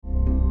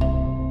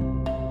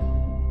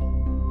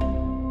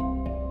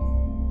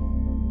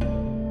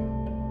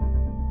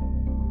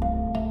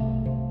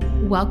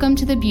Welcome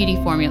to The Beauty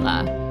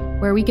Formula,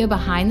 where we go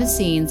behind the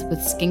scenes with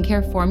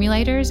skincare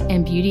formulators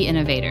and beauty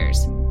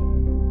innovators.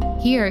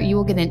 Here, you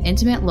will get an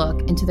intimate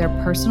look into their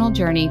personal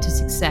journey to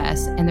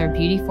success and their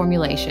beauty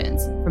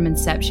formulations from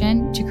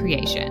inception to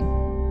creation.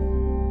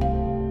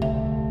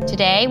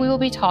 Today, we will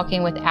be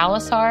talking with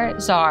Alisar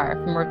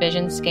Zahr from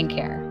Revision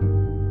Skincare.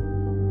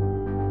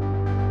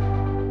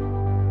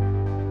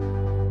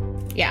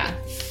 Yeah,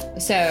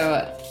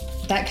 so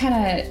that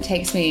kind of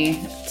takes me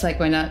to like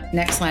my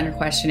next line of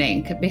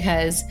questioning,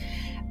 because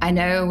I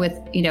know with,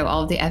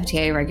 all of the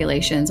FDA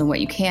regulations and what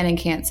you can and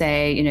can't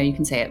say, you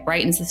can say it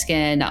brightens the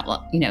skin, not,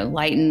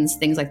 lightens,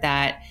 things like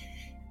that.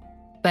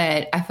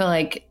 But I feel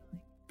like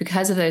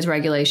because of those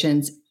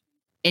regulations,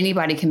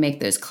 anybody can make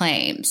those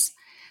claims.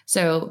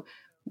 So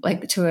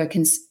like to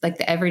like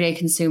the everyday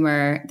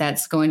consumer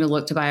that's going to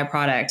look to buy a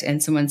product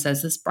and someone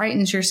says this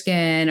brightens your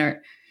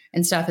skin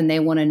and stuff, and they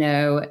want to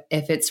know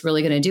if it's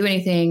really going to do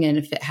anything and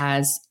if it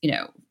has,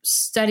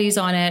 studies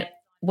on it.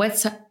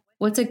 What's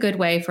a good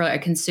way for a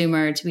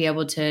consumer to be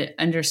able to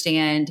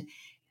understand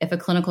if a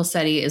clinical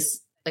study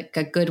is like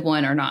a good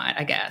one or not,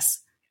 I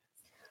guess?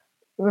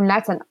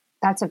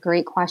 That's a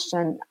great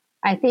question.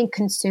 I think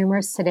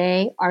consumers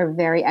today are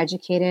very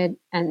educated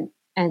and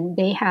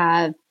they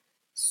have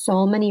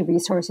so many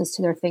resources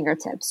to their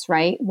fingertips,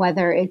 right?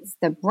 Whether it's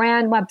the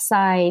brand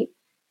website,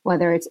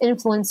 whether it's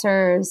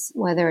influencers,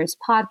 whether it's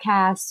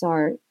podcasts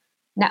or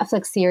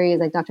Netflix series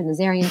like Dr.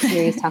 Nazarian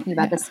series talking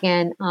about the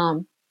skin.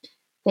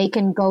 They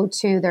can go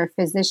to their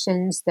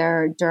physicians,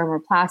 their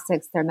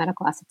dermoplastics, their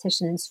medical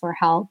estheticians for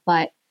help.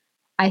 But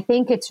I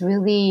think it's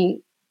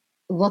really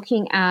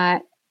looking at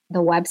the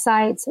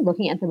websites,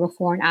 looking at the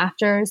before and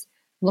afters,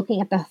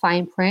 looking at the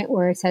fine print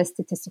where it says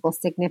statistical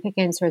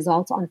significance,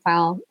 results on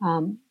file,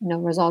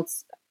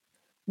 results,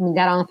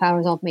 that on file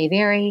result may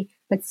vary,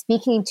 but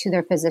speaking to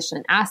their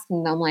physician,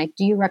 asking them like,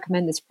 do you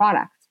recommend this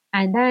product?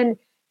 And then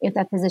if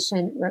that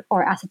physician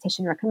or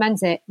esthetician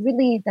recommends it,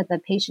 really that the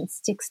patient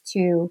sticks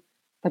to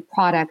the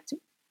product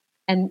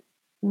and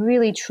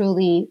really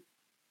truly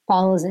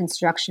follows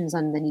instructions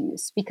on the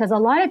use. Because a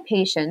lot of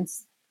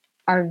patients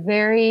are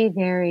very,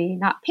 very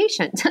not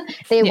patient.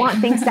 They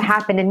want things to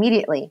happen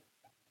immediately.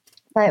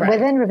 But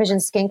within Revision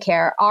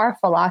Skincare, our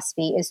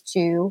philosophy is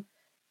to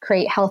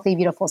create healthy,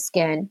 beautiful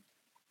skin.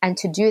 And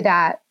to do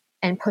that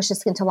and push the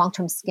skin to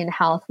long-term skin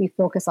health, we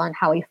focus on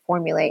how we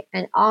formulate.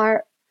 And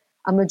a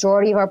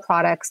majority of our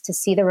products, to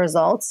see the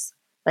results,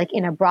 like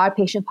in a broad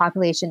patient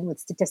population with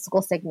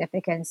statistical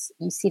significance,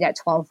 you see it at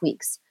 12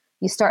 weeks.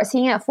 You start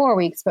seeing it at 4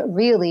 weeks, but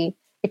really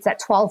it's that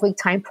 12-week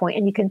time point,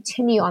 and you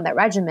continue on that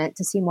regimen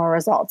to see more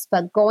results.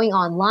 But going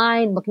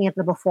online, looking at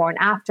the before and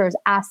afters,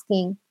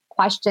 asking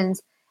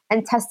questions,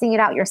 and testing it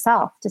out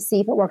yourself to see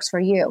if it works for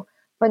you.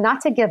 But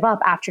not to give up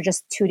after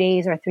just 2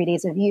 days or 3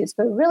 days of use,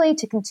 but really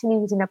to continue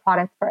using the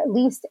product for at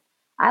least,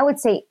 I would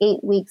say,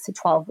 8 weeks to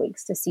 12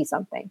 weeks to see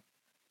something.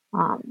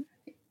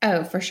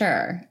 Oh, for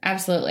sure.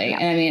 Absolutely. Yeah.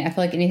 And I mean, I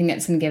feel like anything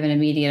that's going to give an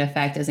immediate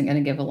effect isn't going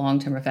to give a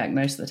long-term effect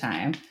most of the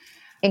time.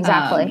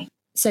 Exactly.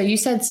 So you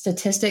said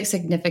statistic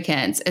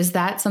significance. Is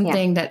that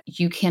something that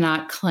you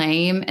cannot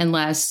claim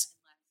unless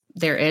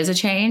there is a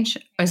change?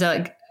 Or is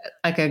that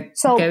like a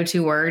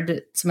go-to word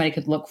that somebody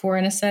could look for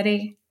in a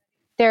study?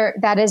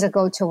 That is a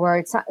go-to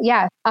word. So,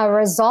 a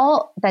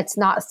result that's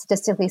not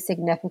statistically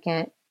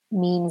significant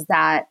means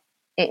that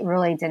it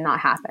really did not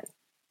happen.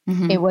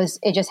 Mm-hmm.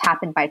 It just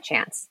happened by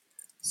chance.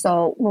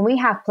 So when we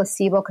have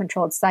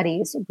placebo-controlled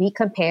studies, we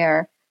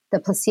compare the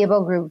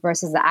placebo group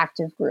versus the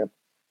active group.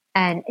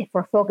 And if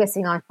we're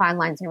focusing on fine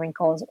lines and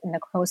wrinkles in the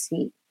crow's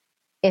feet,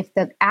 if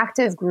the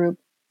active group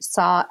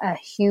saw a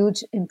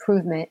huge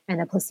improvement and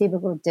the placebo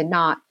group did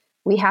not,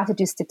 we have to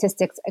do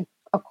statistics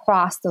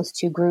across those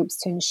two groups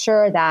to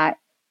ensure that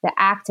the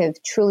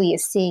active truly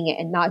is seeing it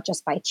and not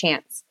just by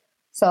chance.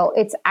 So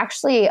it's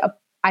actually,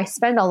 I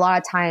spend a lot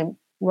of time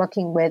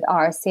working with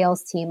our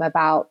sales team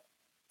about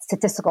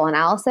statistical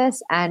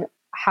analysis and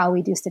how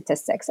we do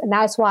statistics. And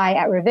that's why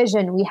at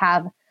Revision, we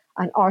have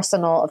an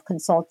arsenal of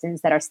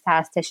consultants that are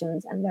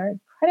statisticians, and they're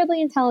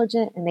incredibly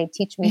intelligent, and they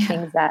teach me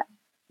things that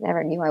I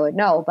never knew I would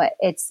know. But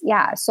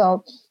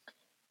so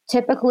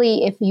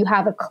typically if you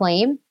have a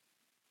claim,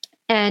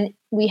 and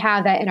we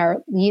have that in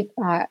our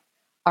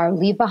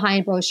leave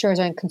behind brochures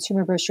or in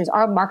consumer brochures,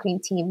 our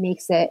marketing team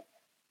makes it,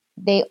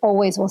 they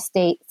always will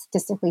state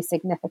statistically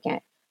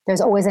significant. There's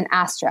always an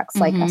asterisk,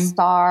 like a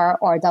star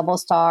or a double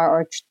star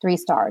or 3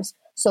 stars.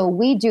 So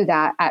we do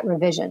that at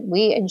Revision.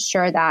 We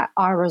ensure that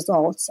our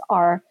results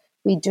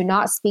we do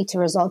not speak to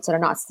results that are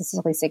not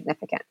statistically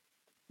significant.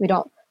 We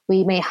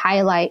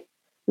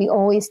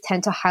always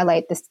tend to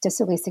highlight the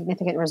statistically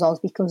significant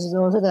results because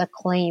those are the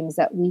claims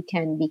that we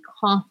can be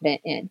confident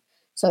in.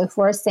 So if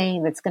we're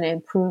saying that's going to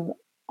improve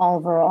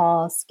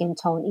overall skin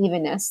tone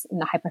evenness in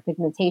the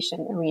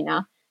hyperpigmentation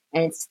arena,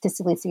 and it's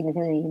statistically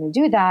significantly going to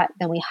do that,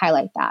 then we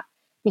highlight that.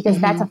 Because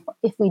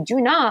if we do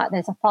not, then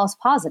it's a false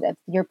positive.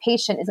 Your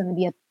patient is going to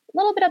be a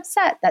little bit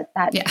upset that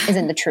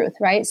isn't the truth,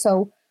 right?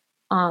 So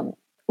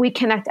we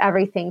connect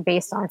everything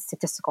based on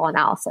statistical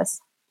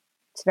analysis.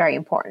 It's very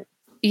important.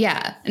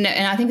 Yeah. No,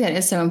 and I think that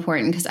is so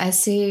important because I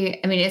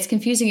mean, it's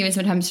confusing even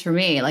sometimes for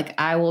me. Like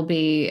I will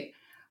be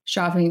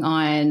shopping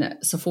on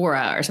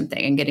Sephora or something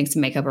and getting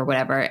some makeup or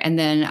whatever. And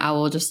then I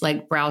will just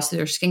like browse through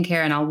their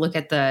skincare and I'll look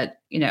at the,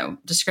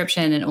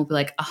 description and it'll be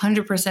like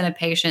 100% of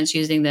patients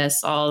using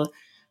this all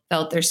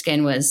felt their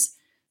skin was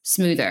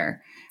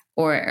smoother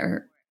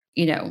or,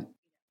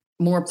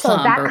 more So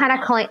plump that or, kind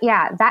of claim,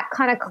 that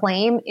kind of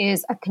claim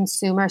is a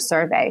consumer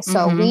survey.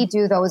 So we mm-hmm.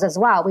 do those as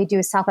well. We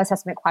do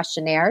self-assessment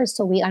questionnaires.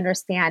 So we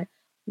understand,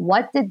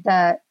 what did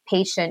the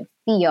patient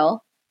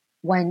feel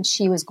when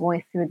she was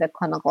going through the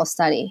clinical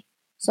study.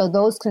 So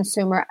those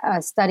consumer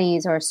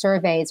studies or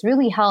surveys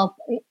really help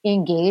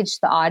engage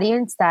the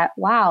audience that,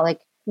 wow, like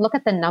look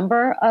at the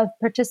number of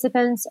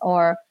participants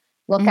or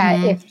look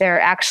at if there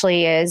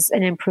actually is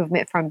an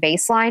improvement from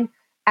baseline.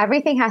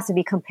 Everything has to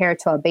be compared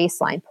to a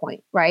baseline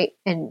point, right?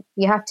 And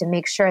you have to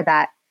make sure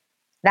that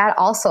that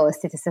also is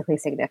statistically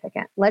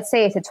significant. Let's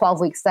say it's a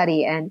 12-week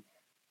study and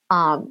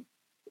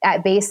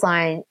at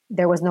baseline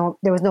there was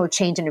no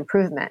change in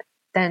improvement,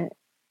 then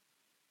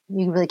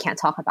you really can't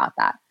talk about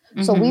that.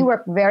 So we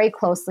work very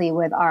closely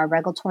with our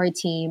regulatory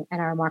team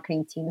and our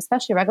marketing team,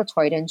 especially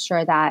regulatory, to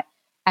ensure that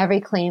every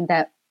claim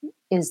that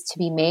is to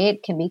be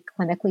made can be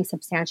clinically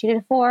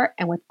substantiated for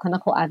and with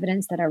clinical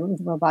evidence that are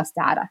with robust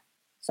data.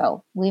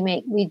 So we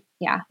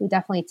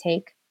definitely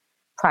take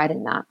pride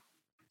in that.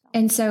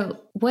 And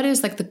so what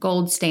is like the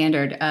gold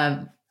standard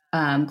of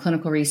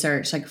clinical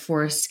research, like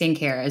for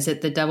skincare? Is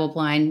it the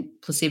double-blind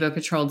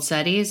placebo-controlled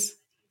studies?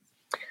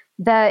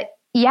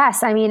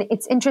 Yes, I mean,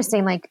 it's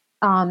interesting. Like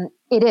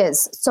it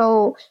is.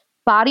 So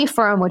Body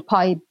Firm would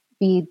probably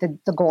be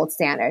the gold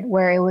standard,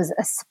 where it was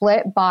a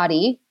split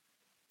body,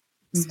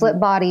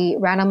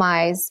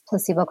 randomized,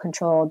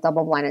 placebo-controlled,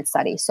 double-blinded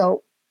study.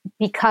 So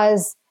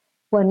because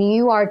when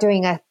you are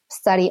doing a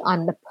study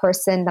on the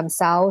person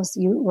themselves,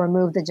 you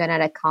remove the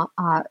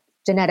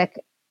genetic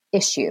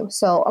issue.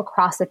 So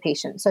across the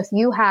patient. So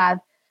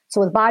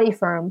with Body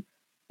Firm,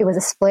 it was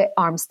a split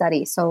arm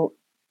study. So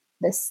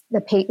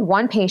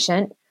one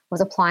patient was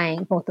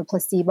applying both the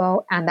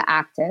placebo and the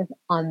active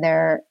on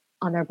their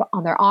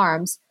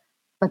arms,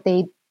 but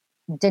they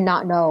did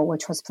not know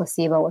which was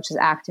placebo, which was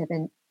active,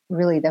 and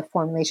really the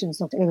formulations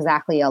looked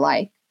exactly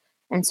alike.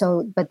 And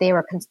so, but they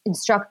were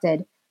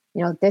instructed,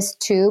 this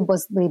tube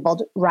was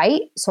labeled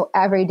right. So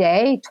every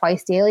day,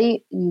 twice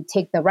daily, you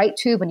take the right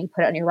tube and you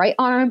put it on your right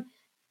arm,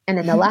 and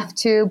then the left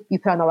tube you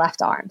put on the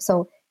left arm.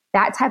 So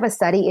that type of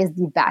study is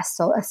the best.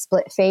 So a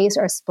split face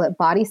or a split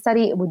body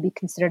study, it would be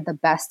considered the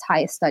best,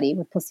 highest study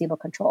with placebo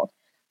controlled.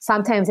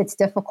 Sometimes it's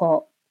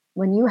difficult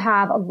when you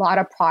have a lot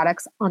of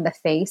products on the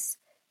face.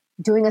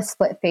 Doing a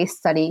split face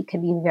study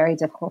can be very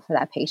difficult for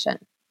that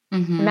patient.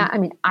 I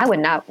mean, I would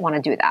not want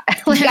to do that. I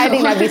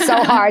think that'd be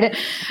so hard. And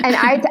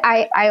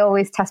I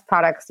always test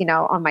products,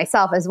 on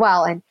myself as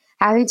well. And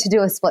having to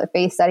do a split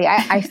face study,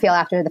 I feel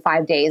after the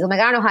 5 days, I'm like,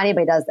 I don't know how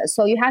anybody does this.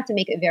 So you have to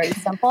make it very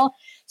simple.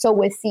 So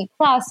with C+,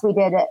 we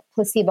did it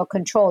placebo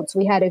controlled. So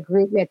we had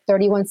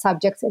 31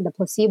 subjects in the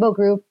placebo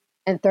group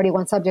and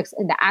 31 subjects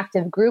in the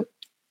active group.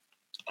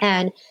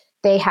 And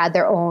they had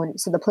their own.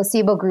 So the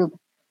placebo group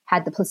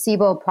had the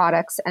placebo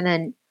products, and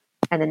then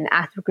the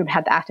active group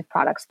had the active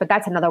products. But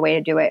that's another way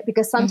to do it,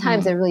 because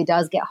sometimes it really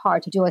does get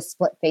hard to do a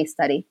split face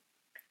study.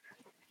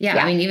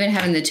 Yeah, I mean, even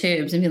having the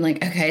tubes and being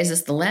like, okay, is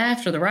this the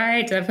left or the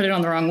right? Did I put it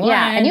on the wrong one?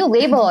 Yeah, and you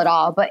label it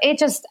all, but it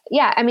just,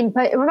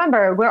 but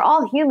remember, we're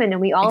all human, and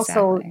we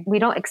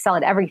don't excel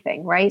at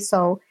everything, right?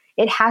 So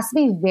it has to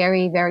be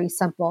very, very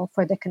simple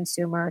for the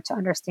consumer to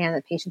understand,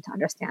 the patient to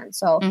understand.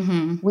 So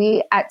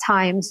we at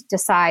times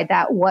decide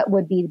that what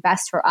would be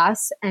best for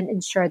us and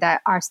ensure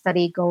that our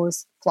study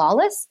goes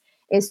flawless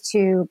is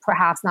to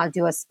perhaps not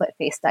do a split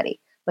face study,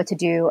 but to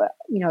do,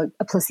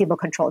 a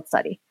placebo-controlled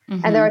study.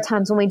 And there are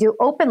times when we do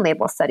open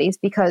label studies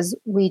because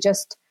we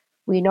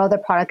know the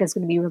product is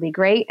going to be really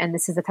great, and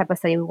this is the type of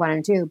study we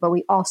want to do. But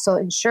we also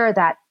ensure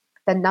that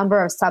the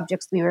number of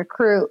subjects we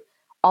recruit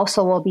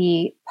also will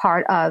be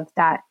part of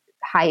that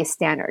highest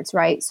standards,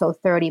 right? So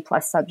 30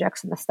 plus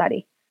subjects in the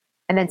study.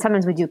 And then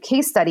sometimes we do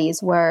case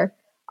studies where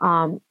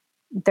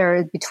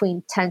they're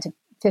between 10 to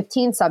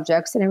 15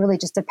 subjects, and it really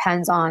just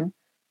depends on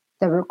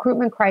the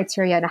recruitment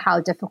criteria and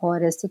how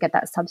difficult it is to get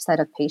that subset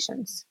of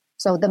patients.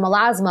 So the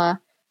melasma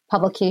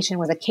publication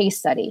was a case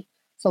study.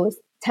 So it was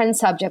 10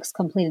 subjects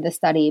completed the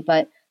study,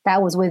 but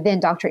that was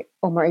within Dr.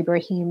 Omar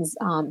Ibrahim's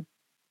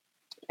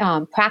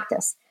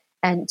practice.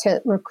 And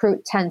to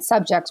recruit 10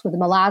 subjects with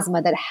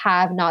melasma that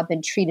have not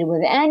been treated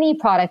with any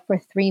product for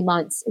 3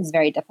 months is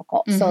very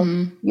difficult. So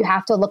you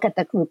have to look at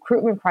the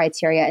recruitment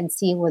criteria and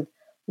see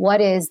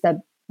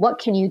what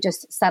can you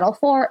just settle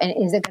for, and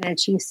is it going to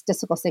achieve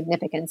statistical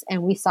significance?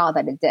 And we saw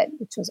that it did,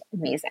 which was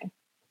amazing.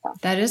 So.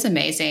 That is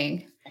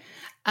amazing.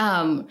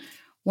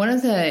 One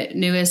of the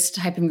newest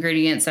type of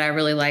ingredients that I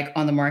really like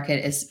on the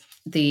market is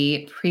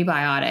the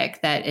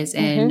prebiotic that is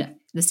in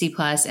the C+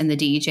 and the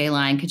DEJ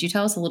line. Could you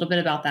tell us a little bit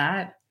about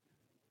that?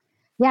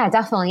 Yeah,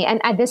 definitely. And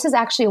this is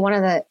actually one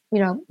of the,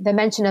 the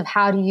mention of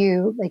how do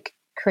you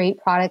create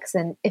products,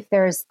 and if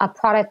there's a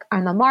product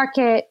on the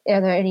market, are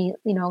there any,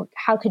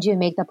 how could you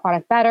make the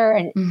product better,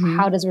 and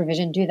how does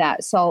Revision do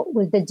that? So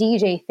with the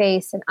DJ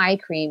face and eye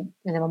cream,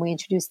 and then when we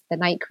introduced the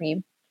night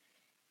cream,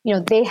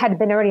 they had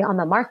been already on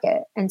the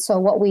market. And so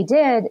what we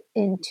did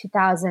in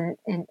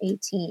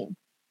 2018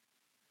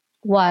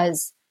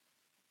 was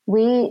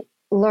we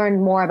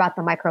learned more about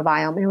the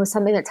microbiome. And it was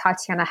something that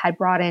Tatiana had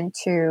brought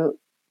into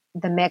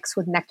the mix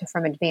with Nectar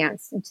from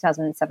Advanced in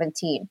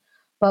 2017.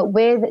 But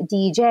with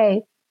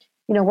DJ,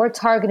 we're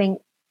targeting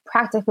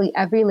practically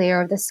every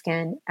layer of the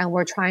skin, and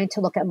we're trying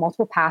to look at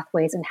multiple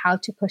pathways and how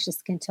to push the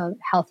skin to a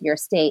healthier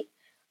state.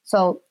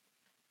 So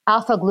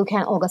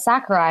alpha-glucan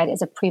oligosaccharide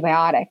is a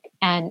prebiotic,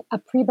 and a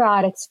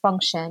prebiotic's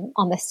function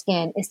on the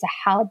skin is to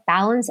help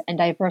balance and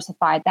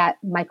diversify that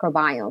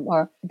microbiome,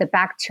 or the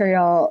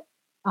bacterial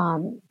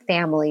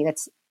family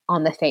that's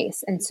on the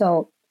face. And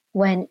so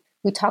when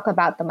we talk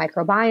about the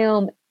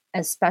microbiome,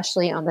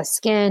 especially on the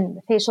skin,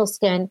 the facial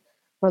skin,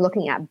 we're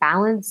looking at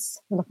balance,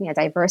 we're looking at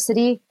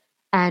diversity,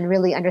 and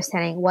really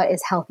understanding what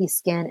is healthy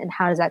skin and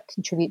how does that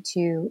contribute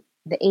to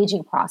the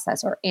aging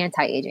process or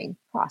anti-aging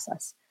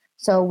process.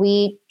 So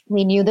we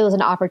knew there was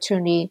an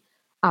opportunity.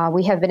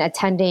 We have been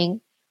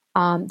attending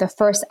the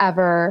first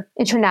ever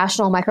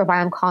International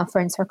Microbiome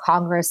Conference or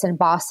Congress in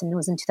Boston. It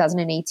was in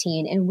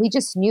 2018. And we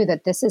just knew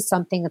that this is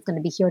something that's going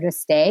to be here to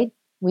stay.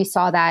 We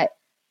saw that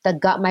the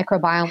gut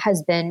microbiome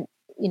has been,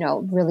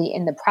 really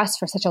in the press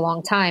for such a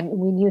long time. And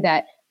we knew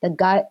that the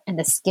gut and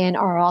the skin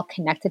are all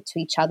connected to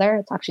each other.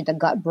 It's actually the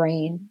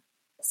gut-brain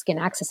skin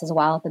axis as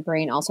well. The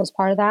brain also is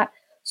part of that.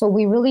 So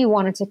we really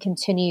wanted to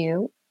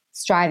continue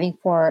striving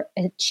for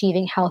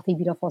achieving healthy,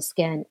 beautiful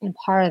skin. And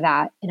part of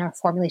that in our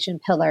formulation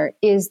pillar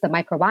is the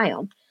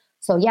microbiome.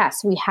 So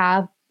yes, we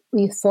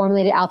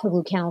formulated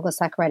alpha-glucan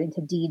oligosaccharide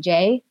into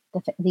DJ,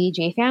 the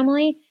DJ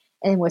family.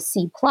 And with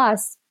C+,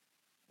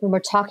 when we're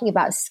talking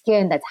about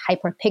skin that's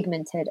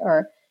hyperpigmented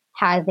or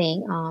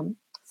having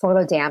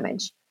photo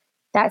damage,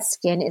 that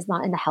skin is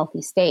not in a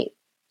healthy state.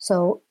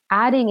 So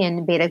adding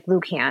in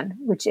beta-glucan,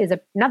 which is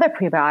another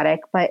prebiotic,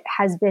 but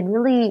has been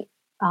really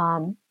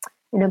an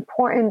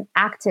important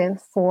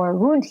active for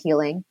wound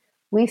healing,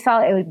 we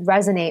felt it would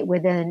resonate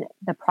within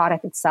the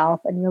product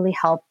itself and really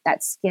help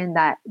that skin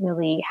that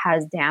really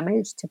has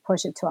damage to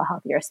push it to a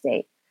healthier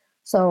state.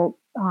 So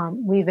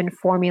we've been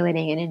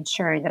formulating and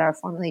ensuring that our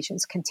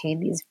formulations contain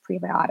these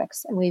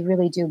prebiotics, and we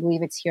really do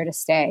believe it's here to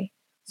stay.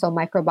 So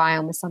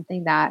microbiome is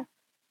something that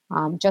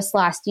just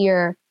last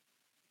year,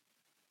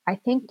 I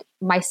think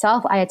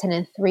myself, I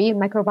attended 3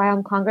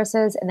 microbiome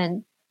congresses, and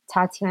then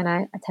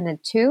Tatiana attended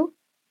 2.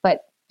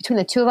 But between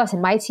the 2 of us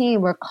and my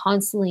team, we're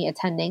constantly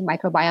attending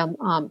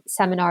microbiome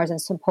seminars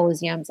and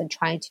symposiums and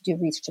trying to do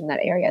research in that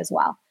area as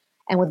well.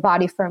 And with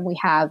Body Firm, we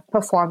have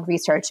performed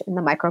research in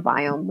the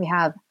microbiome. We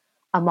have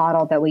a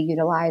model that we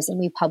utilize, and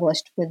we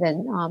published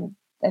within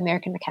the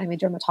American Academy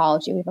of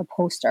Dermatology. We have a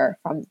poster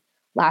from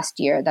last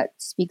year that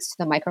speaks to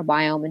the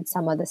microbiome and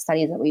some of the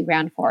studies that we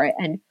ran for it.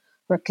 And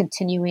we're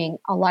continuing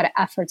a lot of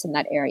efforts in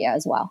that area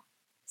as well.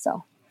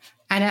 So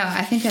I know,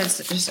 I think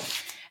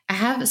I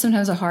have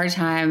sometimes a hard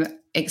time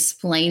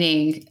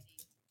explaining.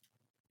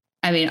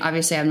 I mean,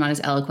 obviously I'm not as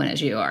eloquent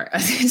as you are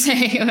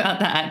saying about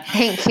that.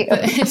 Thank you.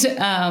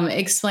 But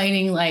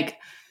explaining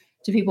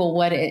to people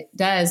what it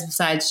does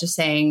besides just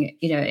saying,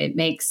 it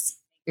makes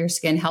your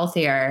skin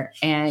healthier,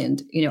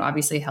 and,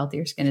 obviously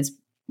healthier skin is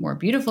more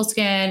beautiful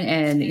skin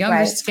and younger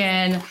Right.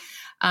 skin.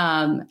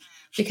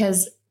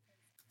 Because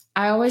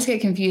I always get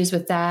confused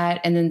with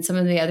that. And then some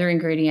of the other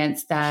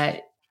ingredients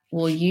that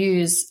we'll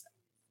use,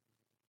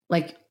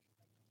 like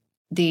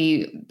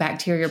the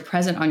bacteria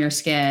present on your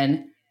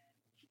skin,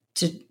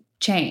 to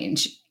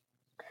change.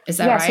 Is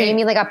that right? So you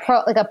mean like a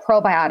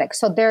probiotic.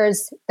 So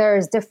there's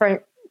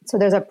different, so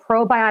there's a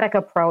probiotic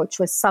approach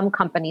which some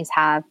companies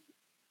have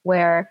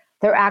where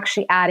they're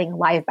actually adding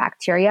live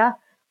bacteria,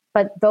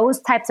 but those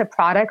types of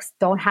products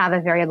don't have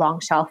a very long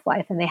shelf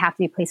life and they have to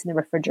be placed in the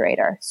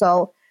refrigerator.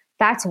 So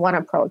that's one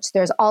approach.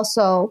 There's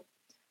also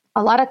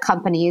a lot of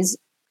companies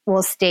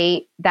will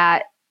state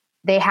that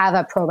they have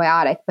a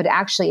probiotic, but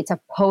actually it's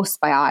a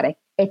postbiotic.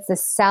 It's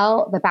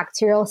the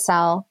bacterial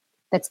cell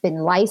that's been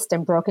lysed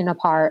and broken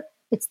apart.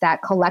 It's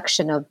that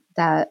collection of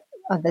the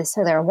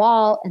cellular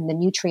wall and the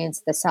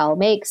nutrients the cell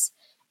makes,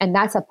 and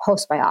that's a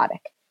postbiotic.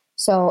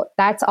 So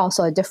that's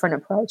also a different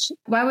approach.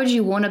 Why would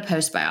you want a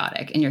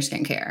postbiotic in your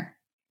skincare?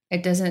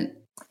 It doesn't.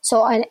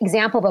 So an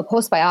example of a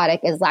postbiotic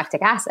is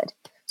lactic acid.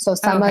 So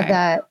some of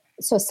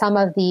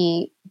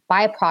the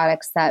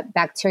byproducts that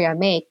bacteria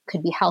make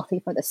could be healthy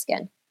for the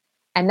skin,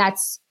 and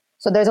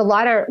so there's a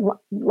lot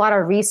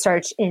of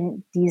research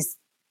in this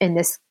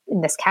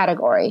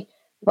category.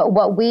 But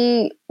what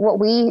we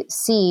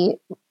see,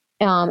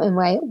 and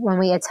when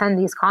we attend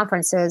these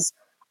conferences,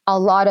 a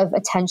lot of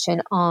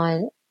attention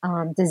on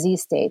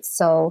disease states,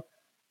 so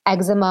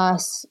eczema,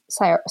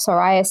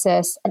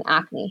 psoriasis, and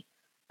acne,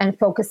 and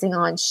focusing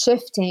on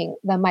shifting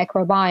the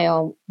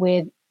microbiome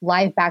with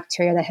live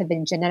bacteria that have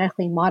been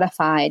genetically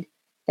modified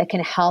that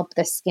can help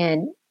the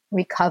skin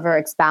recover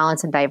its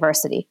balance and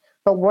diversity.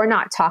 but we're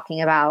not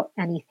talking about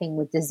anything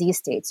with disease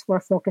states. We're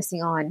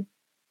focusing on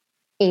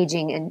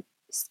aging and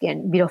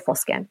skin, beautiful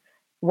skin.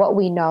 What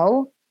we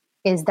know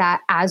is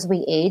that as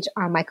we age,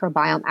 our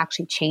microbiome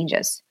actually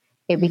changes.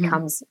 It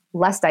becomes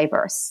less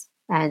diverse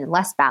and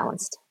less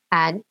balanced.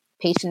 And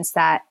patients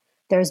that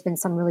there's been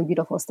some really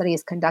beautiful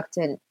studies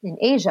conducted in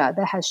Asia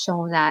that has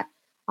shown that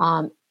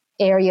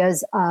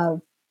areas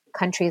of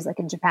countries like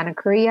in Japan and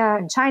Korea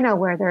and China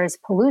where there is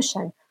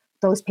pollution,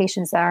 those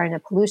patients that are in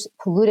a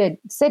polluted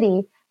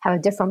city have a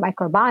different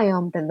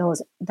microbiome than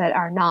those that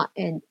are not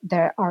in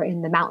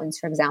the mountains,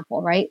 for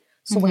example, right?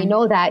 So we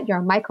know that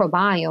your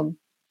microbiome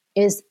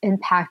is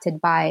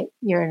impacted by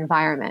your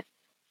environment.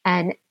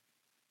 And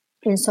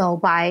so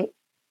by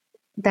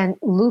then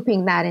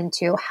looping that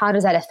into how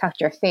does that affect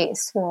your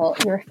face? Well,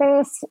 your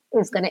face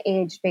is going to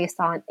age based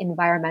on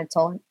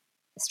environmental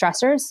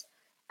stressors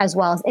as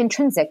well as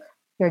intrinsic,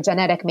 your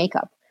genetic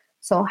makeup.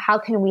 So how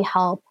can we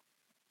help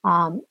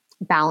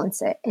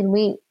balance it?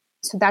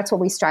 So that's what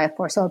we strive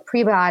for. So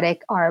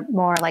prebiotic are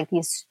more like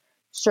these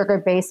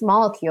sugar-based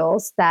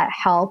molecules that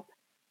help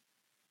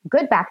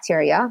good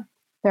bacteria,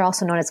 they're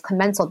also known as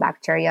commensal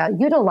bacteria,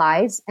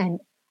 utilize and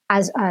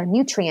as a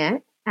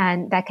nutrient,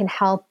 and that can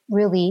help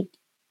really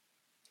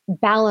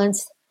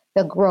balance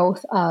the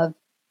growth of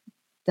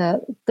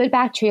the good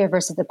bacteria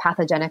versus the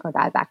pathogenic or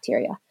bad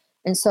bacteria.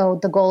 And so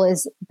the goal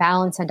is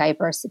balance and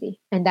diversity,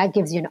 and that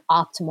gives you an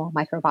optimal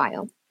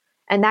microbiome.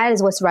 And that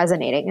is what's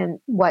resonating and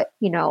what,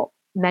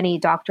 many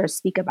doctors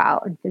speak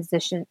about, and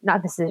physicians,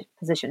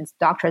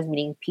 doctors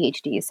meaning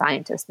PhD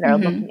scientists that are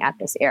looking at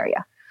this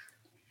area.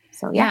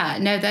 So, yeah,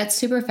 no, that's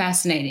super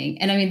fascinating.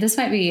 And I mean, this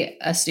might be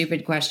a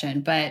stupid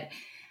question, but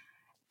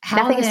how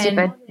nothing is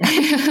stupid.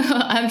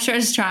 I'm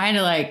just trying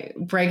to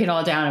break it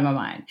all down in my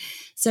mind.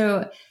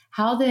 So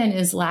how then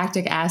is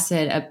lactic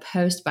acid a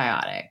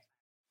postbiotic?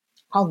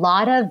 A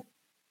lot of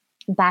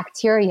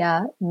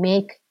bacteria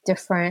make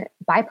different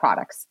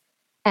byproducts.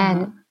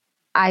 And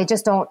I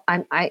just don't,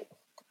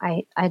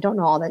 I don't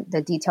know all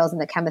the details in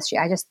the chemistry.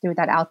 I just threw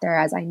that out there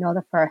as I know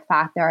that for a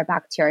fact there are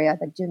bacteria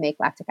that do make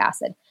lactic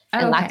acid.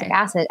 And lactic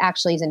acid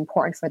actually is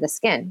important for the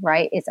skin,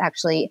 right? It's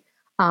actually,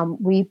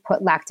 we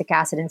put lactic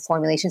acid in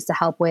formulations to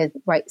help with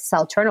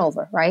cell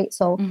turnover, right?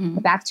 So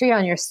the bacteria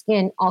on your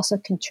skin also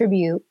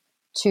contribute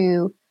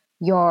to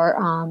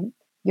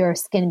your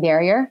skin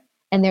barrier.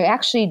 And they're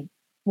actually,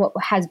 what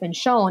has been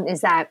shown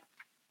is that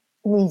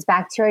these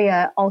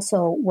bacteria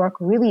also work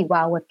really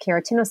well with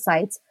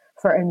keratinocytes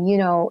for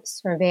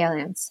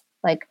immunosurveillance,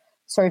 like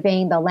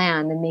surveying the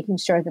land and making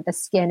sure that the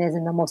skin is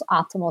in the most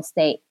optimal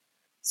state.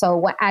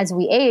 So as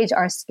we age,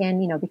 our skin,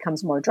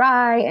 becomes more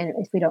dry. And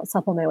if we don't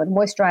supplement with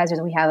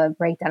moisturizers, we have a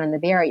breakdown in the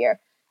barrier.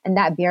 And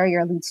that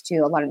barrier leads to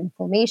a lot of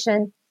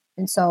inflammation.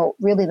 And so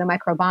really the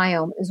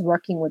microbiome is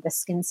working with the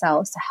skin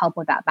cells to help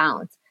with that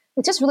balance.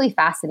 It's just really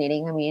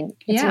fascinating. I mean,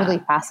 it's really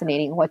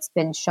fascinating what's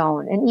been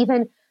shown. And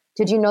even,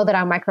 did you know that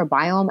our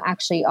microbiome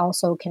actually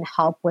also can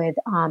help with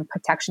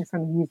protection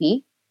from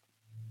UV?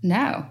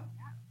 No.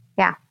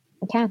 Yeah,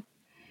 it can.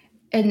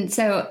 And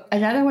so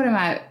another one of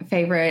my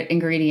favorite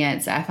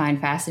ingredients I find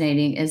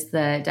fascinating is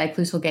the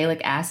diclosogalic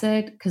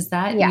acid, because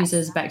that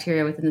uses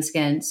bacteria within the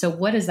skin. So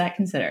what is that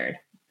considered?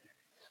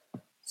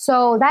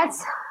 So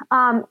that's,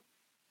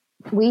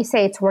 we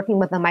say it's working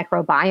with the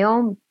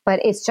microbiome, but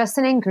it's just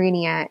an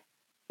ingredient.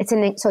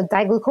 So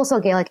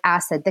diclosogalic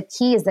acid, the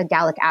key is the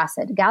gallic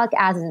acid. Gallic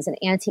acid is an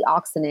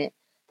antioxidant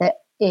that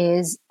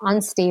is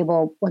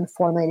unstable when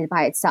formulated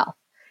by itself.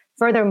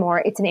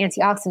 Furthermore, it's an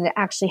antioxidant that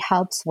actually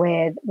helps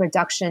with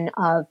reduction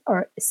of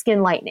or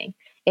skin lightening.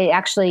 It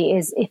actually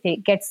is, if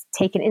it gets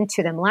taken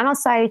into the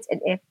melanocytes,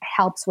 it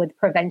helps with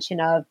prevention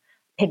of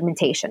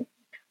pigmentation.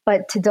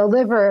 But to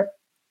deliver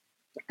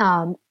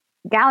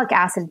gallic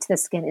acid to the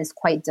skin is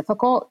quite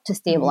difficult to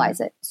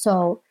stabilize it.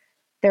 So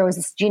there was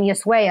this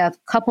genius way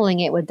of coupling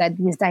it with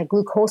these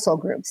diglucosyl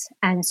groups.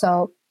 And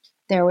so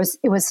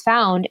it was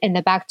found in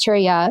the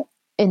bacteria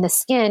in the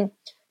skin.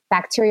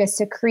 Bacteria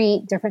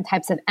secrete different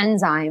types of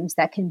enzymes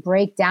that can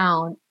break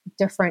down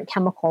different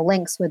chemical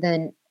links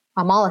within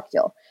a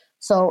molecule.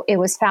 So it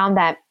was found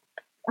that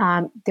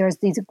there's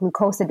these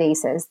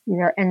glucosidases. These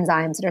are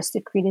enzymes that are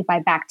secreted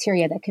by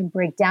bacteria that can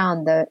break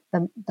down the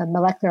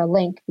molecular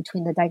link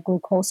between the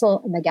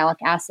diglucosyl and the gallic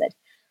acid.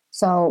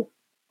 So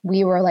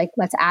we were like,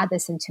 let's add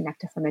this into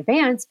Nectar from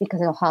Advance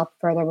because it'll help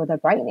further with the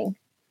brightening.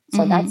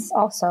 So that's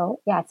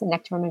also, it's in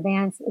Nectar from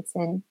Advance. It's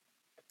in,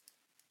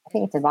 I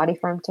think it's in Body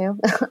Firm too.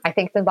 I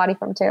think it's in Body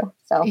Firm too.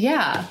 So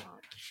yeah,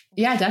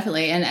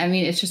 definitely. And I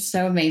mean, it's just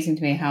so amazing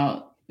to me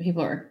how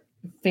people are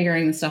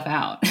figuring this stuff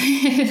out.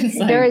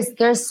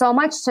 There's so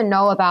much to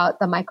know about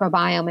the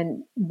microbiome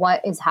and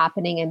what is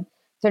happening. And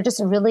they're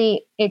just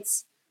really,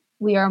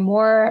 we are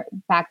more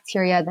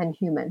bacteria than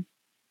human,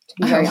 to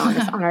be very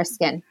honest, on our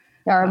skin.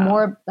 There are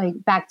more like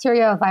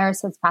bacteria,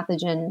 viruses,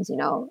 pathogens,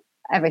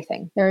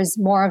 everything. There's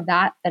more of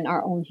that than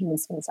our own human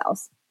skin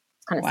cells.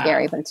 It's kind of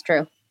scary, but it's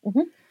true.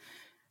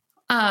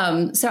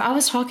 So I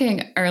was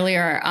talking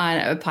earlier on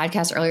a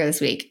podcast earlier this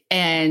week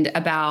and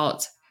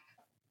about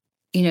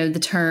the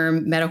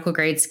term medical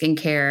grade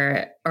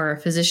skincare or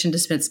physician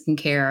dispensed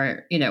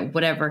skincare,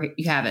 whatever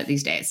you have it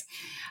these days.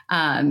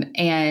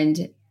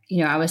 And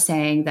I was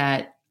saying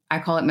that I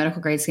call it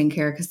medical grade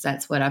skincare because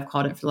that's what I've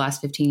called it for the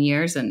last 15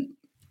 years. And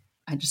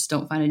I just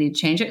don't find a need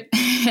to change it.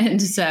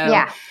 And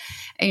so,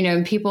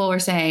 people were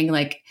saying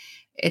like,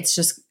 it's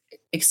just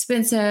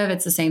expensive.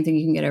 It's the same thing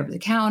you can get over the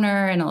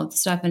counter and all the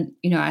stuff. And,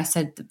 I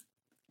said,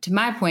 to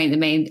my point, the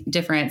main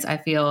difference I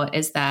feel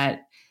is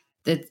that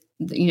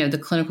the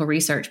clinical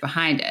research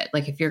behind it.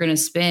 Like if you're going to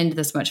spend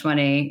this much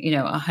money,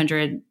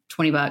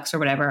 $120 or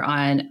whatever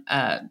on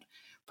a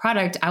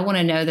product, I want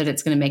to know that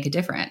it's going to make a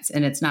difference.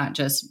 And it's not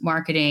just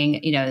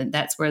marketing,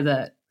 that's where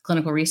the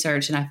clinical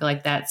research. And I feel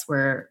like that's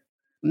where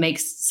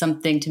makes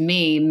something to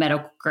me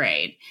medical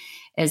grade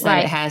is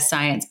that it has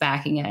science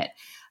backing it.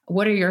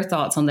 What are your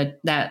thoughts on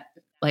that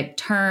like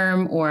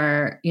term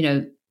or,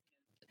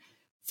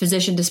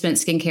 physician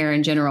dispensed skincare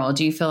in general?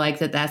 Do you feel like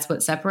that's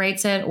what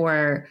separates it,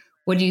 or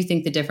what do you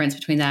think the difference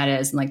between that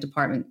is and like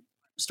department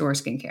store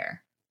skincare?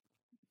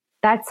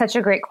 That's such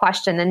a great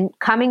question. And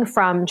coming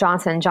from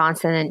Johnson &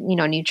 Johnson and,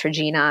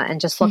 Neutrogena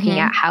and just looking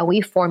at how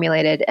we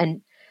formulated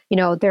and,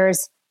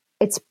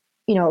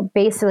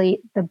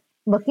 basically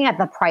looking at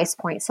the price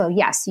point. So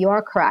yes,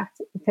 you're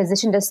correct.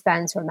 Physician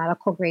dispensed or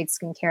medical grade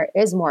skincare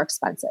is more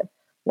expensive.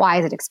 Why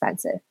is it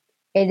expensive?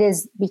 It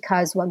is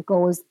because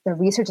the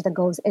research that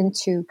goes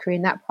into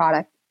creating that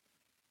product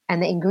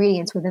and the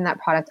ingredients within that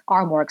product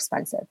are more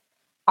expensive.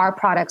 Our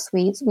products,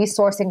 we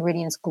source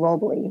ingredients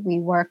globally. We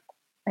work,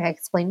 like I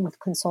explained, with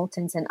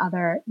consultants and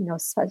other,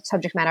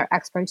 subject matter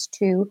experts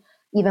to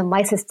even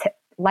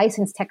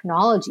licensed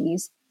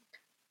technologies,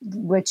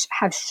 which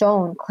have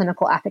shown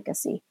clinical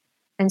efficacy.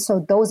 And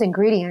so those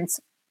ingredients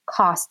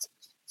cost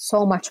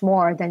so much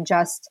more than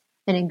just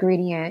an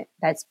ingredient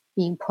that's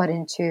being put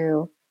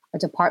into a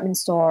department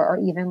store or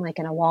even like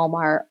in a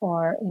Walmart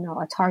or,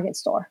 a Target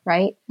store,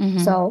 right?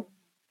 So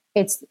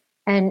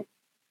and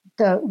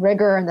the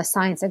rigor and the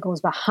science that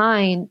goes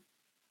behind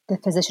the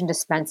physician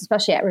dispense,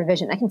 especially at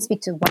Revision. I can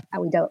speak to what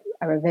we do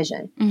at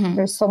Revision.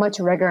 There's so much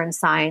rigor and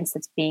science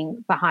that's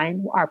being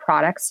behind our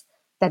products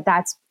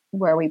that's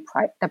where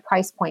the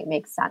price point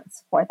makes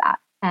sense for that.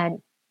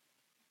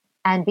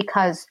 And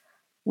because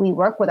we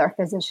work with our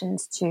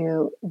physicians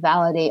to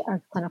validate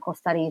our clinical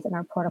studies and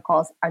our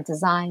protocols, our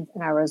designs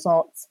and our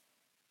results,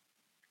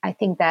 I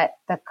think that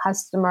the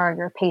customer,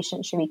 your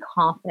patient should be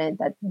confident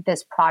that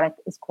this product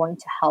is going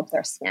to help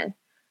their skin.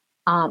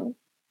 And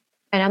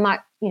I'm not,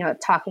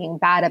 talking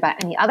bad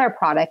about any other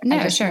product. No,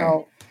 I just sure.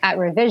 know at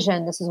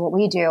Revision, this is what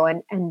we do.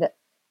 And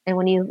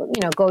when you,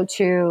 go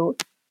to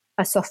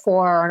a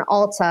Sephora or an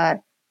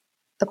Ulta,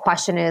 the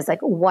question is like,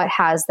 what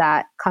has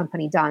that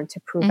company done to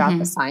prove out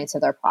the science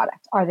of their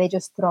product? Are they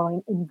just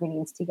throwing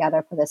ingredients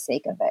together for the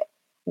sake of it?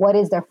 What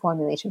is their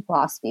formulation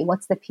philosophy?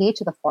 What's the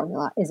pH of the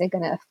formula? Is it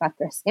going to affect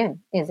their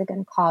skin? Is it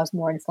going to cause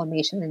more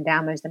inflammation and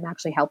damage than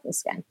actually help the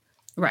skin?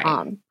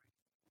 Right.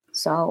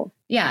 So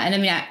yeah. And I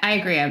mean, I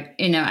agree.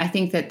 I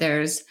think that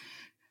there's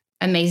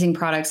amazing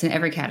products in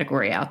every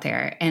category out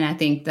there. And I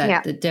think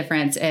that the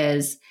difference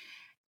is,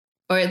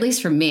 or at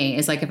least for me,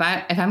 is like, if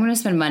I'm going to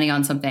spend money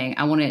on something,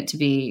 I want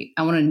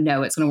to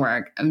know it's going to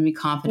work. I'm going to be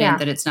confident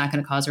that it's not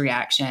going to cause a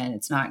reaction.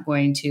 It's not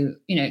going to,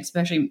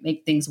 especially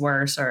make things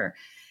worse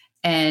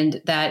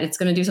and that it's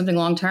going to do something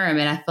long-term.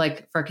 And I feel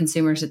like for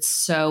consumers, it's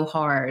so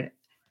hard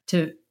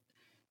to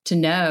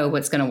know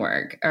what's going to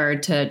work or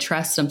to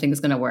trust something's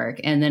going to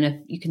work. And then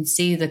if you can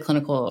see the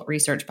clinical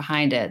research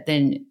behind it,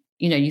 then,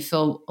 you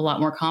feel a lot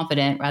more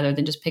confident rather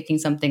than just picking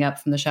something up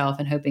from the shelf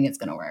and hoping it's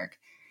going to work.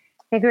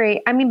 I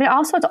agree. I mean, but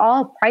also it's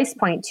all price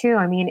point too.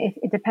 I mean,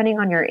 if depending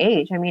on your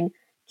age, I mean,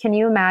 can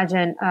you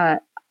imagine,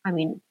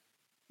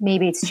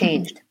 maybe it's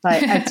changed,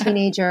 but a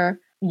teenager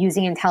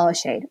using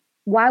IntelliShade.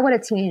 Why would a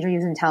teenager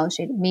use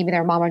IntelliShade? Maybe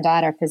their mom or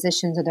dad are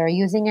physicians or they're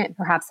using it.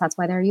 Perhaps that's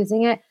why they're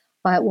using it.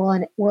 But will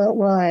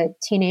a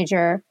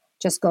teenager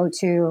just go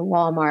to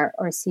Walmart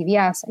or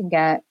CVS and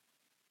get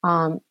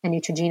a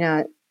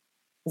Neutrogena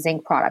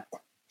zinc product?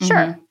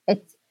 Sure,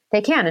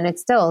 they can, and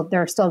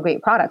they're still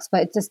great products.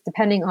 But it's just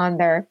depending on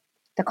the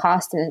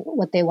cost and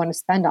what they want to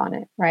spend on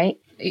it, right?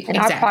 And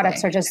our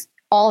products are just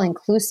all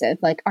inclusive.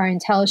 Like our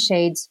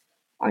IntelliShades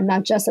are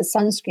not just a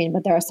sunscreen,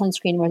 but they're a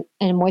sunscreen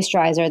and a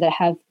moisturizer that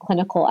have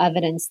clinical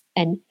evidence,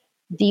 and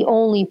the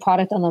only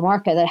product on the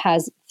market that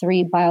has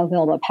 3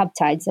 bioavailable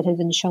peptides that have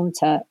been shown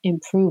to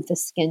improve the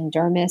skin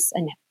dermis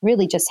and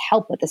really just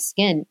help with the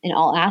skin in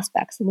all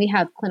aspects. And we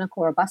have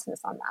clinical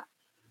robustness on that.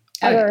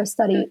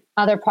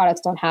 Other products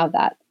don't have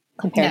that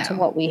compared to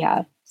what we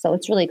have. So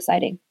it's really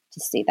exciting to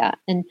see that.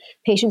 And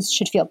patients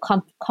should feel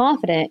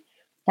confident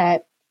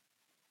that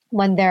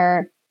when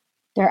they're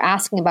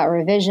asking about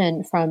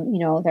revision from,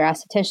 their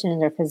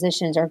estheticians or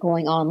physicians or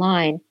going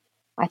online,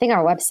 I think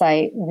our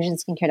website,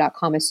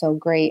 revisionskincare.com, is so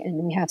great.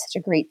 And we have such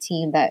a great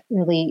team that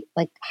really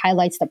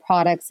highlights the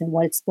products and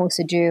what it's supposed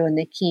to do and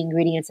the key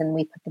ingredients. And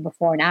we put the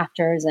before and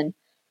afters. And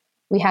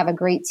we have a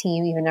great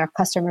team, even our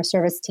customer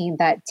service team,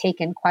 that take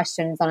in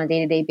questions on a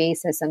day-to-day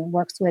basis and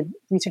works with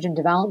research and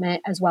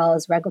development as well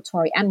as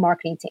regulatory and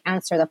marketing to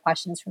answer the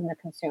questions from the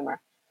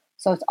consumer.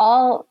 So it's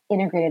all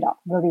integrated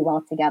really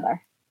well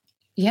together.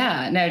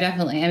 Yeah, no,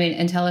 definitely. I mean,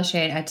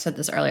 IntelliShade, I said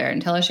this earlier,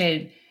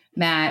 IntelliShade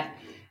Matte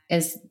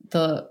is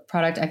the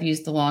product I've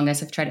used the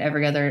longest. I've tried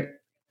every other,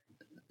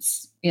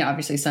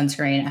 obviously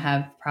sunscreen. I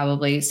have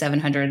probably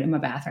 700 in my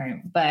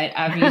bathroom, but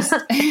I've used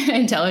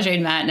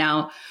IntelliShade Matte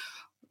now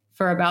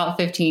for about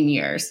 15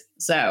 years.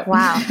 So,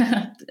 wow.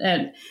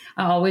 And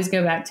I always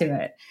go back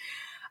to it.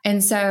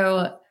 And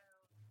so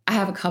I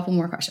have a couple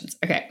more questions.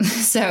 Okay.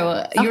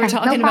 So you were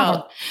talking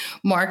about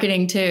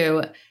marketing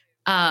too.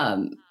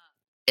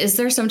 Is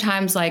there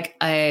sometimes like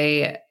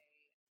a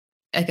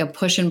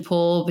push and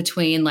pull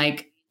between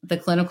like the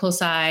clinical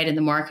side and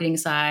the marketing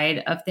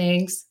side of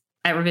things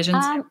at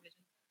Revisions?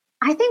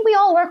 I think we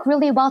all work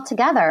really well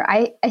together.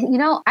 I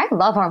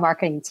love our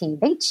marketing team.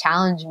 They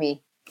challenge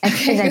me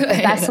in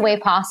the best way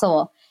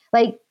possible.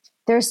 Like,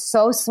 they're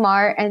so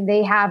smart and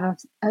they have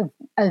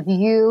a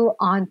view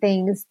on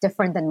things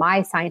different than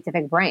my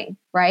scientific brain,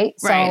 right?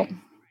 So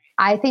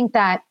I think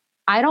that,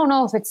 I don't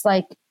know if it's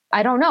like,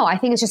 I don't know. I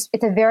think it's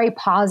a very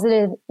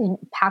positive,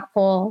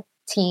 impactful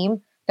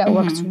team that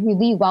works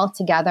really well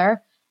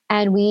together.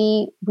 And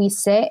we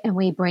sit and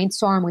we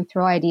brainstorm, we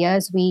throw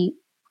ideas.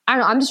 I don't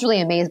know, I'm just really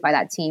amazed by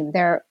that team.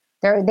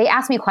 They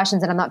ask me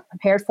questions that I'm not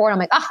prepared for. And I'm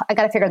like, I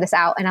got to figure this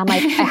out. And I'm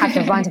like, I have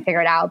to run to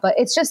figure it out. But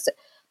it's just,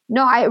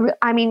 no,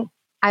 I mean,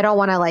 I don't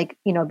want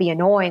to be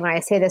annoying when I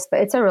say this,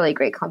 but it's a really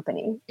great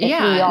company.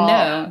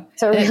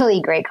 It's a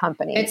really great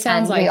company. It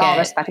sounds like we all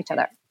respect each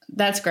other.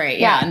 That's great.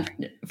 Yeah,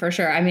 for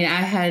sure. I mean, I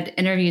had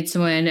interviewed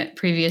someone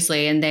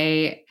previously and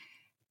they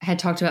had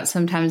talked about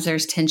sometimes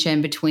there's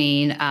tension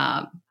between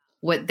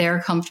what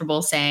they're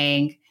comfortable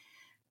saying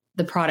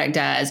the product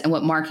does and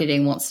what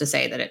marketing wants to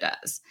say that it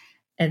does.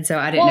 And so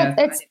I didn't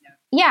know.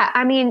 Yeah,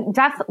 I mean,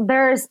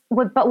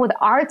 but with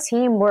our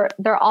team,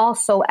 they're all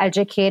so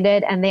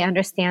educated and they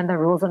understand the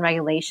rules and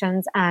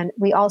regulations. And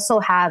we also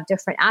have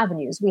different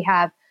avenues. We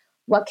have,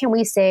 what can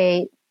we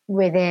say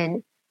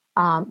within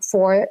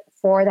for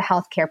the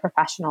healthcare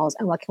professionals,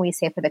 and what can we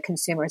say for the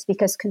consumers?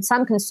 Because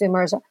some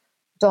consumers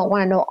don't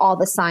want to know all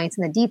the science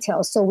and the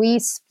details. So we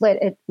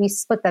split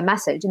the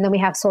message, and then we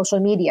have social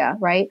media,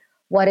 right?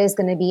 What is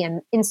going to be in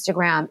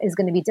Instagram is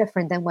going to be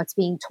different than what's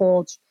being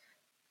told.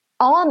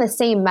 All on the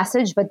same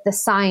message, but the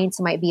science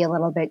might be a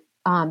little bit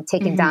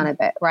taken down a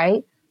bit,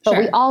 right? But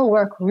we all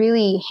work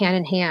really hand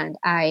in hand.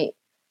 I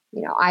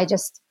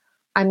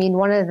mean,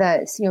 one of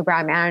the senior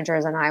brand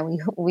managers and I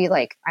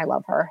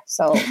love her.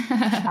 So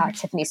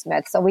Tiffany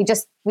Smith. So we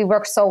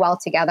work so well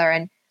together,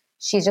 and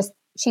she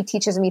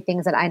teaches me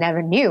things that I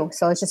never knew.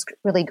 So it's just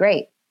really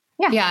great.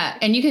 Yeah. Yeah.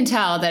 And you can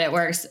tell that it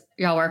works.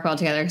 Y'all work well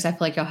together because I feel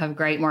like y'all have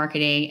great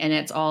marketing and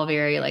it's all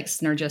very like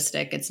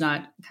synergistic. It's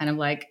not kind of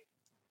like,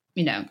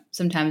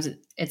 sometimes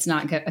it's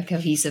not a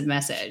cohesive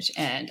message.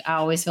 And I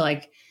always feel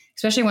like,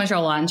 especially once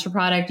you'll launch a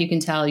product, you can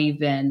tell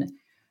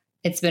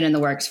it's been in the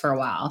works for a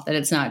while, that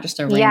it's not just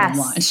a random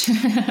launch.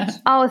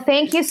 Oh,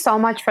 thank you so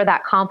much for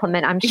that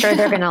compliment. I'm sure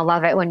they're going to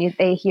love it when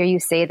they hear you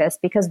say this,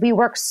 because we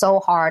work so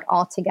hard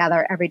all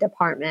together, every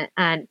department.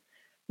 And,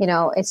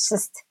 it's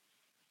just,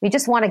 we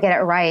just want to get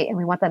it right. And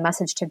we want the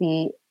message to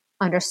be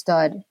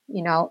understood,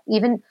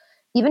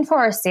 even for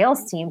our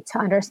sales team to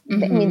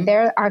understand. I mean,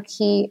 they're our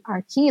key,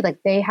 like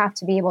they have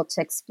to be able to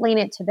explain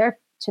it to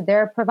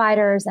their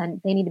providers, and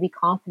they need to be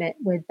confident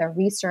with the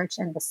research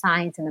and the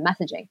science and the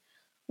messaging.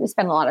 We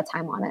spend a lot of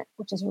time on it,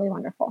 which is really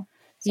wonderful.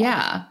 So.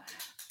 Yeah.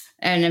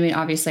 And I mean,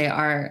 obviously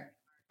our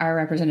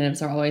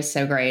representatives are always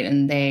so great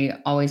and they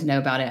always know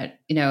about it.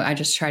 I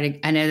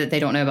know that they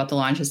don't know about the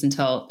launches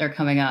until they're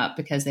coming up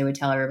because they would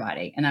tell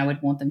everybody and I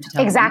would want them to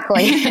tell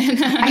Exactly.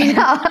 I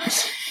know.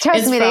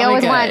 Trust me, they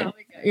always want.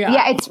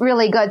 Yeah, it's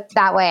really good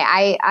that way.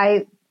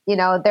 I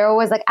they're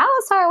always like,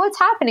 Alisar, what's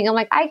happening? I'm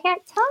like, I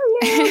can't tell you,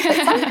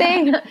 but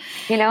something,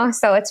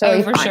 so it's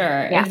really for fun. sure.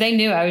 Yeah. If they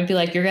knew, I would be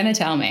like, you're going to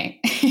tell me.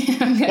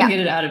 I'm going to get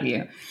it out of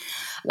you.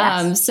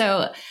 Yes.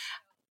 So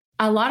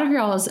a lot of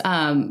y'all's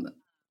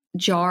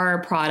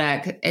jar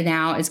product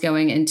now is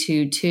going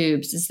into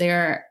tubes. Is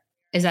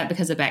that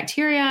because of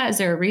bacteria? Is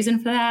there a reason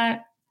for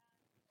that?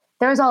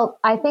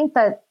 I think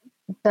that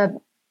there's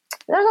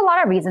a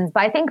lot of reasons,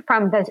 but I think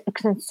from the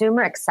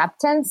consumer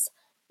acceptance,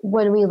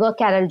 when we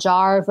look at a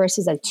jar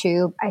versus a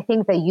tube, I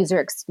think the user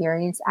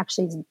experience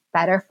actually is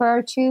better for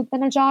a tube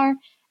than a jar.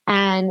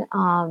 And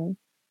I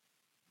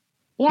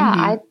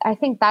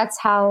think that's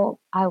how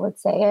I would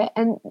say it.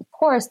 And of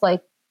course,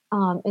 like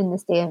in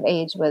this day of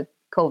age with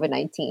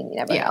COVID-19, you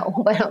never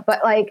know.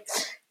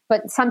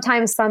 But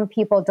sometimes some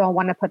people don't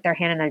want to put their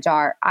hand in a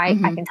jar. I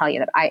can tell you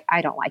that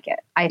I don't like it.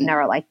 I've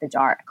never liked the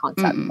jar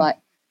concept. But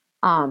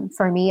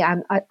for me,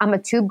 I'm a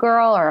tube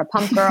girl or a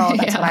pump girl.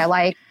 That's what I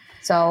like.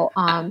 So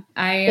I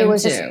am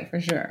too,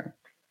 for sure.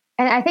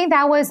 And I think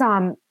that was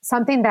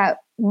something that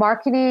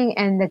marketing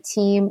and the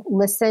team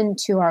listened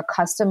to our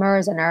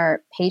customers and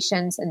our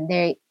patients, and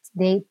they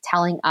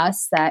telling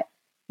us that,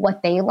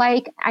 what they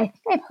like. I think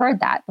I've heard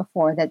that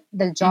before, that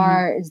the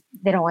jar is,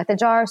 they don't like the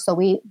jar. So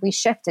we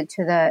shifted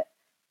to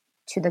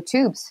the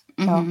tubes.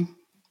 So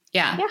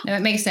yeah, no,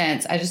 it makes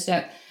sense. I just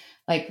don't,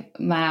 like,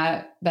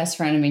 my best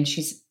friend, I mean,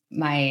 she's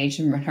my age,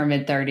 in her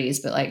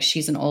mid-30s, but like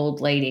she's an old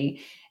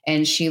lady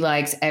and she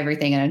likes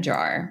everything in a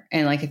jar.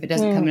 And like if it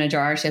doesn't come in a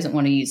jar, she doesn't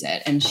want to use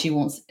it. And she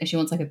wants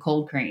like a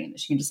cold cream.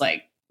 She can just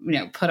like,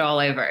 put all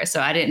over.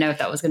 So I didn't know if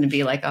that was going to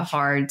be like a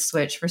hard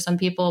switch for some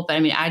people. But I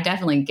mean, I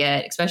definitely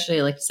get,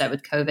 especially like you said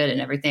with COVID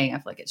and everything, I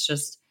feel like it's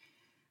just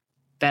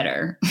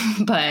better.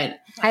 But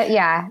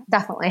yeah,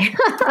 definitely.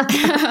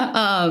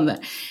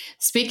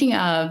 Speaking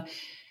of,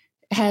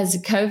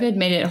 has COVID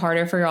made it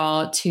harder for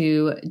y'all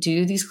to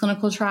do these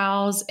clinical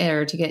trials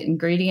or to get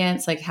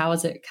ingredients? Like, how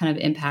has it kind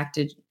of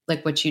impacted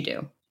like what you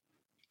do?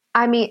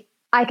 I mean,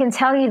 I can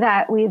tell you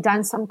that we've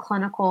done some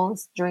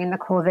clinicals during the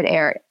COVID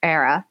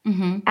era,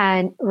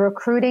 and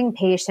recruiting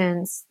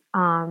patients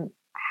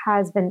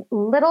has been a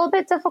little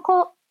bit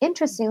difficult.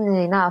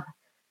 Interestingly enough,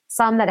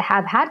 some that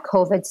have had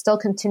COVID still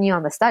continue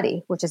on the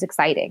study, which is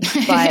exciting.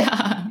 But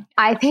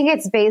I think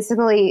it's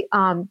basically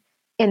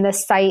in the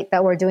site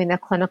that we're doing the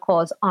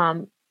clinicals,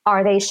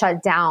 are they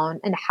shut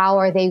down, and how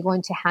are they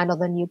going to handle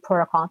the new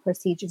protocol and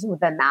procedures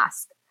with a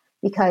mask?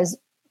 Because,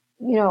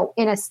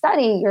 in a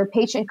study, your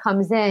patient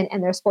comes in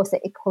and they're supposed to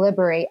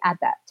equilibrate at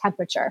that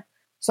temperature.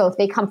 So if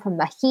they come from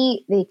the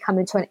heat, they come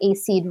into an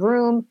AC'd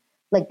room,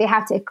 like they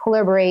have to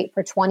equilibrate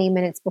for 20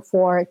 minutes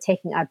before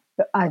taking a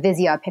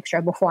Visio picture,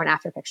 before and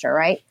after picture,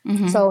 right?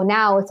 So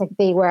now it's like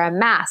they wear a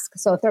mask.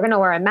 So if they're going to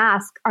wear a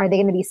mask, are they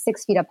going to be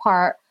 6 feet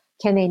apart?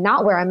 Can they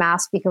not wear a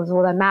mask because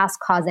will the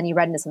mask cause any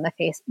redness in the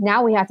face?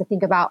 Now we have to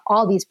think about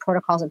all these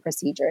protocols and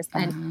procedures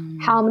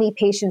and how many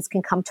patients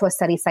can come to a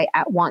study site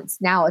at once.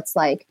 Now it's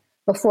like,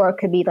 before it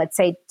could be, let's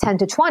say 10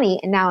 to 20,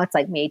 and now it's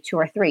like maybe 2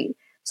 or 3.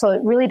 So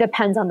it really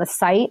depends on the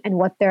site and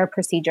what their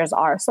procedures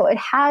are. So it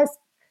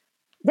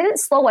didn't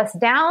slow us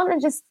down,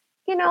 and just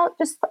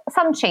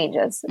some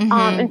changes.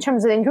 In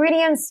terms of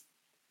ingredients,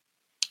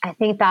 I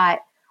think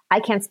that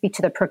I can't speak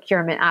to the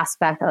procurement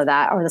aspect of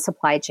that or the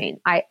supply chain.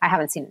 I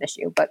haven't seen an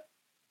issue, but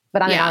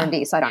I'm in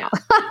R&D, so I don't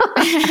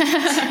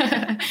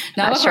know.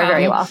 Not sure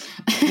very well.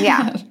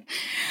 Yeah.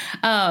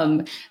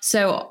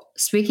 So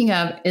speaking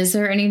of, is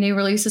there any new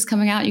releases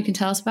coming out you can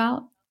tell us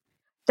about?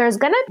 There's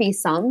going to be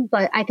some,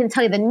 but I can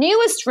tell you the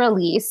newest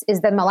release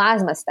is the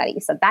melasma study.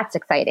 So that's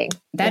exciting.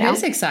 That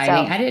is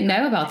exciting. So, I didn't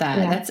know about that.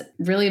 Yeah. That's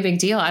really a big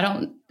deal.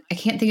 I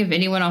can't think of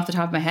anyone off the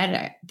top of my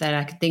head that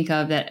I could think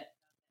of that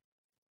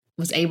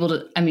was able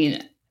to, I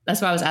mean,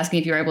 that's why I was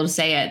asking if you were able to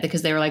say it,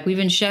 because they were like, we've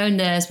been shown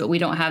this, but we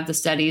don't have the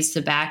studies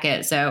to back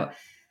it. So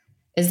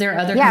is there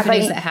other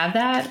companies that have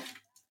that?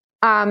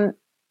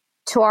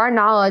 To our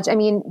knowledge,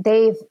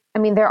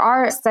 there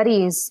are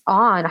studies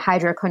on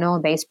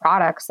hydroquinone-based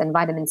products and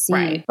vitamin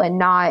C, but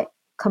not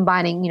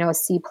combining,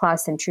 C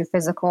plus and True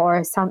Physical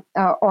or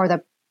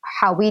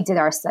how we did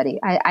our study.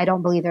 I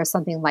don't believe there's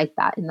something like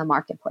that in the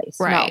marketplace.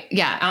 Right. No.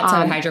 Yeah.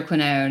 Outside of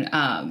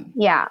hydroquinone.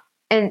 Yeah.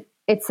 And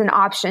it's an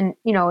option,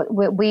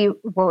 what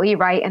we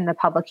write in the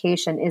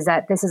publication is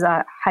that this is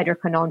a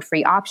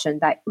hydroquinone-free option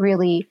that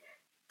really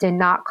did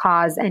not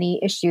cause any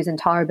issues in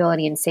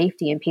tolerability and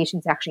safety, and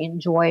patients actually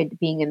enjoyed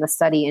being in the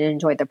study and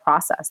enjoyed the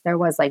process. There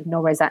was like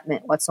no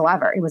resentment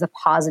whatsoever. It was a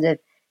positive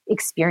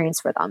experience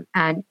for them.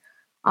 And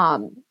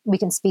we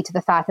can speak to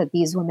the fact that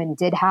these women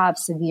did have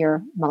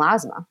severe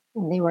melasma,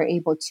 and they were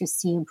able to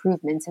see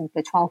improvements in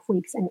the 12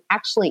 weeks. And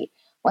actually,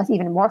 what's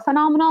even more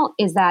phenomenal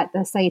is that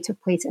the study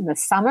took place in the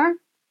summer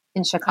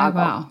in Chicago.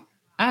 Oh, wow.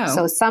 Oh.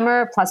 So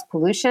summer plus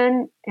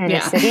pollution in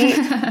a city,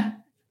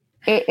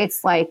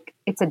 it's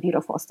a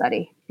beautiful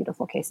study,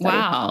 beautiful case study.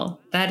 Wow,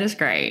 that is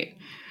great.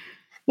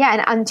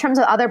 Yeah, and in terms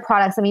of other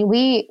products, I mean,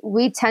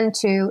 we tend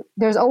to,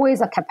 there's always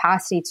a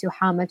capacity to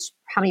how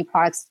many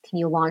products can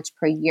you launch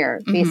per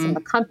year based on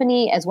the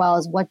company, as well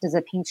as what does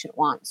a patient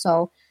want.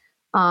 So,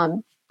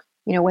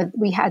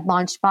 we had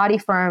launched Body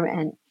Firm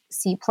and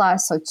C+,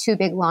 so 2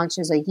 big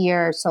launches a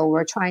year. So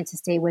we're trying to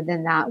stay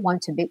within that 1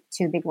 to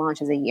 2 big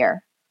launches a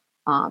year.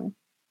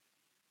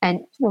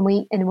 And when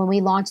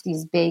we launch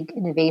these big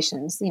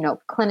innovations,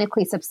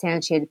 clinically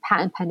substantiated,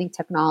 patent pending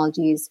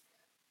technologies,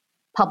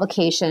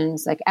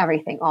 publications, like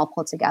everything all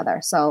pulled together.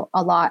 So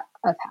a lot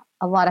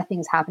of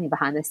things happening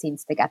behind the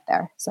scenes to get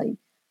there. So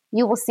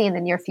you will see in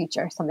the near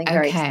future something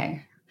very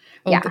exciting.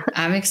 Well, yeah.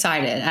 I'm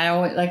excited.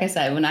 Like I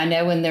said,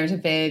 when there's a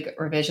big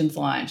revisions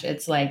launch,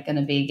 it's like going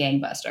to be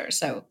gangbusters.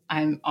 So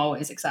I'm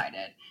always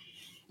excited.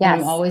 Yes.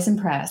 And I'm always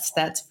impressed.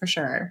 That's for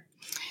sure.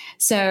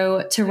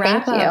 So to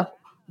wrap up,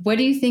 what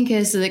do you think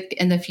is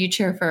in the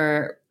future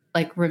for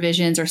like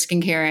revisions or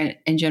skincare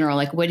in general?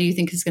 Like, what do you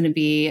think is going to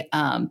be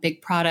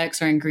big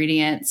products or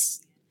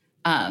ingredients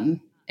in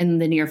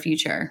the near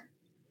future?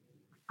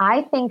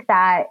 I think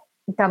that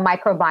the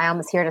microbiome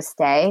is here to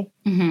stay.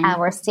 And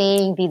we're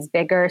seeing these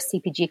bigger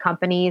CPG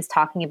companies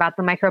talking about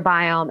the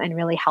microbiome and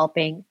really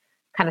helping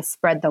kind of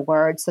spread the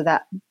word so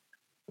that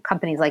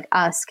companies like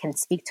us can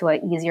speak to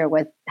it easier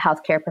with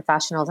healthcare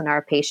professionals and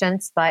our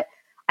patients. But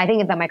I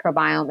think the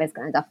microbiome is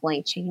going to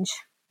definitely change.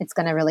 It's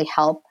going to really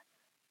help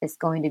is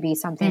going to be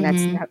something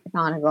that's not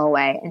going to go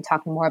away, and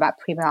talking more about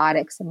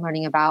prebiotics and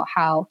learning about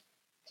how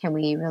can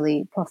we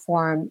really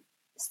perform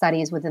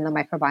studies within the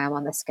microbiome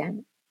on the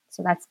skin.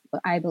 So that's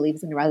what I believe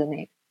is going to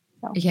resonate.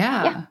 So,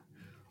 yeah.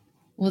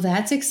 Well,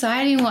 that's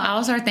exciting. Well,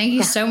 Alisar, thank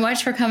you so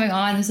much for coming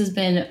on. This has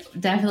been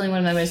definitely one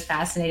of the most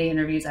fascinating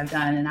interviews I've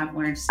done, and I've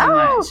learned so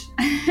much.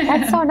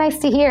 That's so nice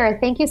to hear.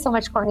 Thank you so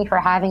much, Courtney, for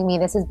having me.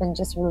 This has been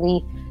just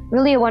really,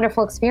 really a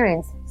wonderful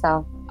experience.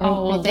 So,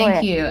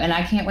 thank you. And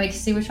I can't wait to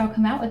see what y'all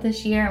come out with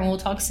this year, and we'll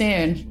talk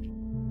soon.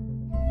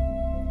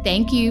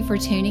 Thank you for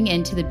tuning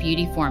into The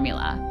Beauty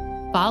Formula.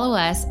 Follow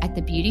us at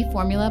The Beauty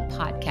Formula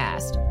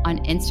Podcast on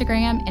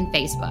Instagram and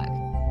Facebook.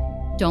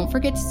 Don't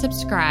forget to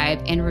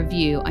subscribe and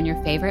review on your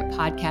favorite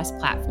podcast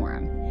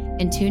platform.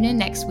 And tune in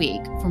next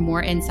week for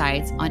more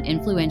insights on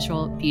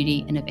influential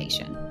beauty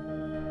innovation.